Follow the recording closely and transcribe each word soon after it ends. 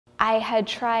I had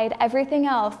tried everything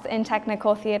else in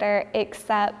technical theater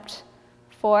except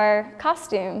for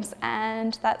costumes,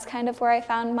 and that's kind of where I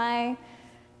found my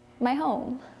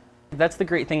home. That's the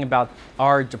great thing about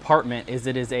our department, is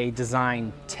it is a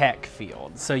design tech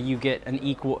field. So you get an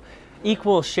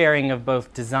equal sharing of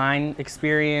both design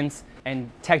experience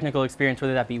and technical experience,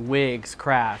 whether that be wigs,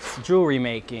 crafts, jewelry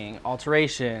making,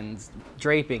 alterations,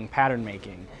 draping, pattern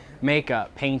making,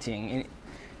 makeup, painting.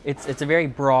 It's a very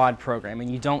broad program,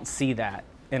 and you don't see that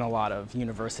in a lot of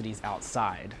universities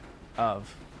outside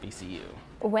of VCU.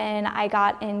 When I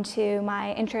got into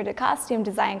my Intro to Costume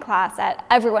Design class that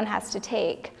everyone has to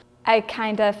take, I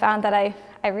kind of found that I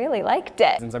really liked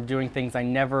it. I'm doing things I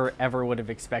never ever would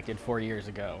have expected 4 years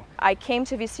ago. I came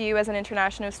to VCU as an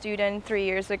international student 3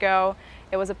 years ago.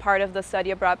 It was a part of the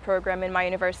study abroad program in my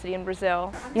university in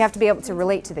Brazil. You have to be able to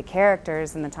relate to the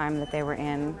characters and the time that they were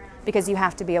in, because you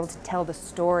have to be able to tell the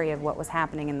story of what was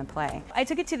happening in the play. I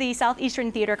took it to the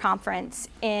Southeastern Theater Conference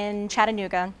in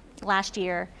Chattanooga last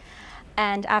year.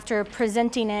 And after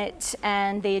presenting it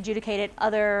and they adjudicated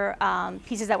other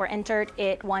pieces that were entered,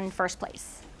 it won first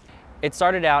place. It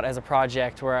started out as a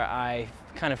project where I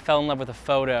kind of fell in love with a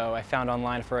photo I found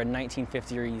online for a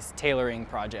 1950s tailoring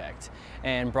project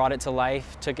and brought it to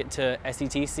life, took it to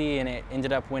SETC, and it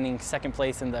ended up winning second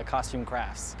place in the costume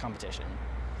crafts competition.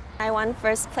 I won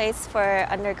first place for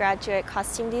undergraduate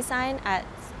costume design at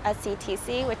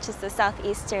SETC, which is the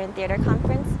Southeastern Theater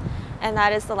Conference, and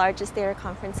that is the largest theater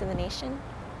conference in the nation.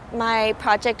 My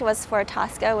project was for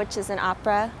Tosca, which is an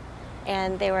opera,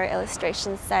 and they were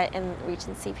illustrations set in the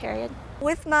Regency period.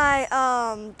 With my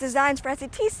designs for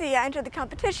SETC, I entered the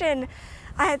competition.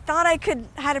 I had thought I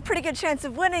had a pretty good chance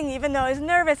of winning, even though I was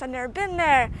nervous. I'd never been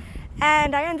there.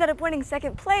 And I ended up winning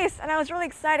second place, and I was really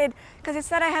excited because it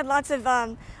said I had lots of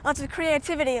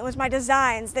creativity. It was my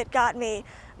designs that got me,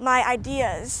 my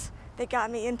ideas that got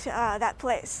me into that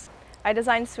place. I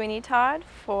designed Sweeney Todd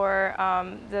for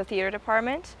the theater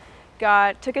department,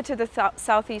 took it to the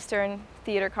Southeastern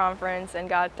Theater Conference and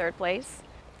got third place.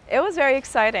 It was very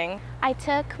exciting. I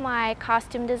took my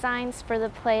costume designs for the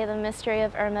play The Mystery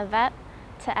of Irma Vep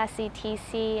to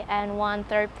SETC and won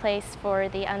third place for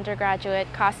the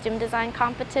undergraduate costume design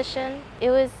competition.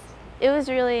 It was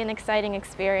really an exciting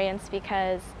experience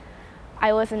because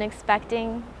I wasn't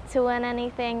expecting to win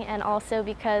anything, and also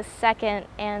because second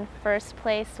and first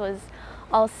place was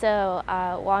also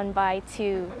won by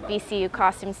 2 VCU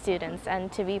costume students,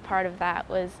 and to be part of that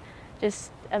was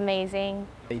just amazing.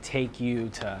 They take you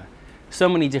to so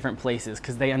many different places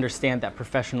because they understand that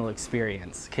professional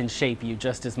experience can shape you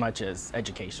just as much as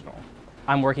educational.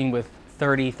 I'm working with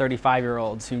 30,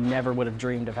 35-year-olds who never would have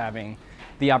dreamed of having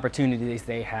the opportunities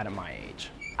they had at my age.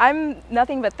 I'm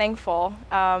nothing but thankful.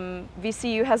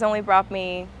 VCU has only brought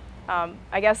me,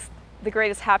 I guess, the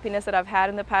greatest happiness that I've had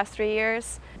in the past 3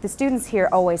 years. The students here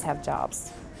always have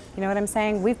jobs. You know what I'm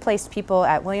saying? We've placed people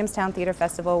at Williamstown Theater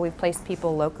Festival, we've placed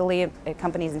people locally at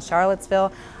companies in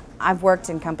Charlottesville. I've worked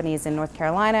in companies in North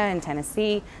Carolina and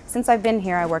Tennessee. Since I've been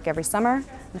here, I work every summer.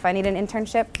 If I need an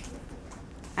internship,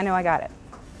 I know I got it.